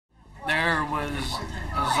was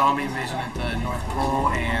a zombie invasion at the North Pole,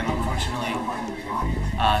 and unfortunately,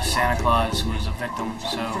 Santa Claus was a victim.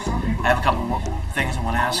 So I have a couple things I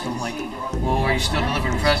want to ask him, like, well, are you still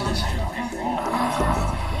delivering presents?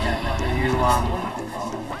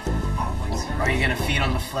 Are you gonna feed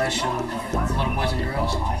on the flesh of little boys and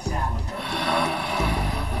girls?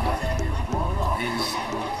 Is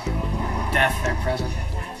death their present?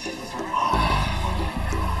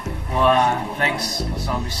 Well, thanks,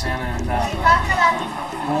 Zombie Santa, and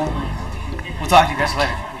we'll talk to you guys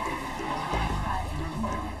later.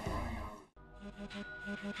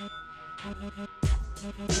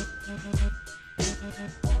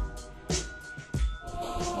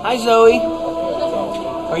 Hi, Zoe.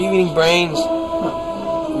 Are you eating brains?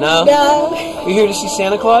 No? No. You here to see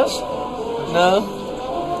Santa Claus? No?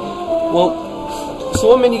 Well, so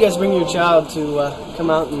what made you guys bring your child to come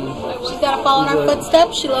out and... She's got to follow in our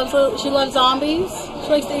footsteps. She loves zombies. She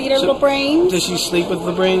likes to eat her little brains. Does she sleep with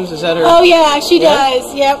the brains? Is that her... Oh, yeah, she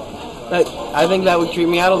does. Yep. I think that would creep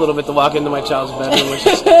me out a little bit to walk into my child's bedroom where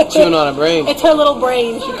she's chewing on a brain. It's her little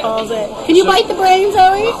brain, she calls it. Can you bite the brain,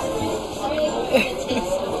 Zoe?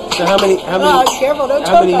 So how many careful, don't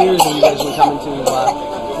how many years have you guys been coming to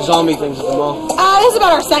zombie things at the mall? This is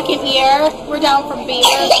about our second year. We're down from Beaver,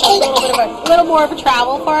 so it's a little more of a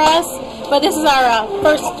travel for us. But this is our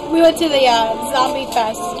first. We went to the Zombie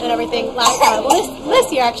Fest and everything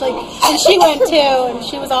this year actually, and she went too, and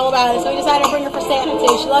she was all about it. So we decided to bring her for Santa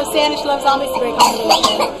too. She loves Santa. She loves zombies. It's a great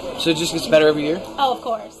combination. So it just gets better every year? Oh, of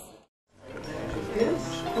course.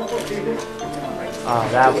 Oh,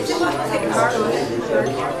 that was...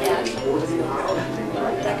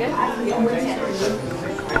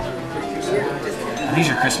 Are these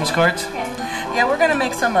your Christmas cards? Yeah, we're going to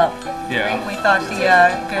make some up. Yeah. We thought the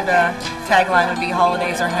good tagline would be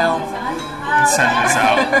 "Holidays are hell." And send this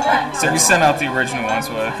out. So we sent out the original ones,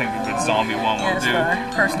 but I think a good zombie one will do. Our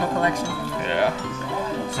personal collection. Yeah.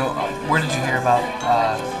 So, where did you hear about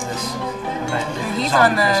this event? He's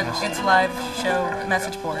on the It's Live show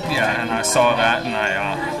message board. Yeah, and I saw that, and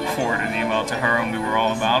I forwarded an email to her, and we were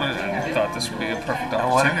all about it, and thought this would be a perfect opportunity.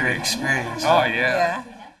 Oh, what a great experience. Oh, yeah.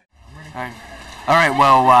 All right,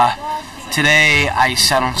 well, today I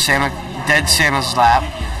sat on dead Santa's lap,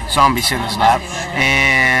 zombie Santa's lap,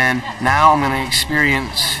 and now I'm going to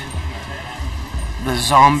experience the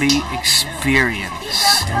zombie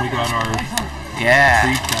experience. And we got our treat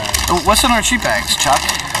bags. What's in our treat bags, Chuck?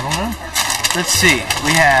 I don't know. Let's see.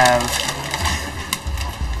 We have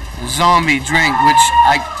zombie drink, which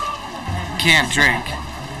I can't drink.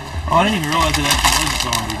 Oh, I didn't even realize it actually was a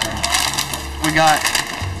zombie drink. We got...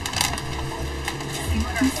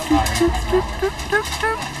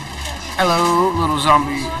 Hello, little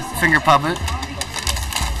zombie finger puppet.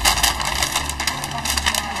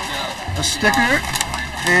 A sticker,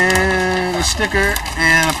 and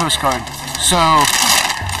a postcard. So,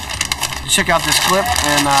 check out this clip,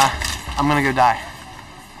 and I'm gonna go die.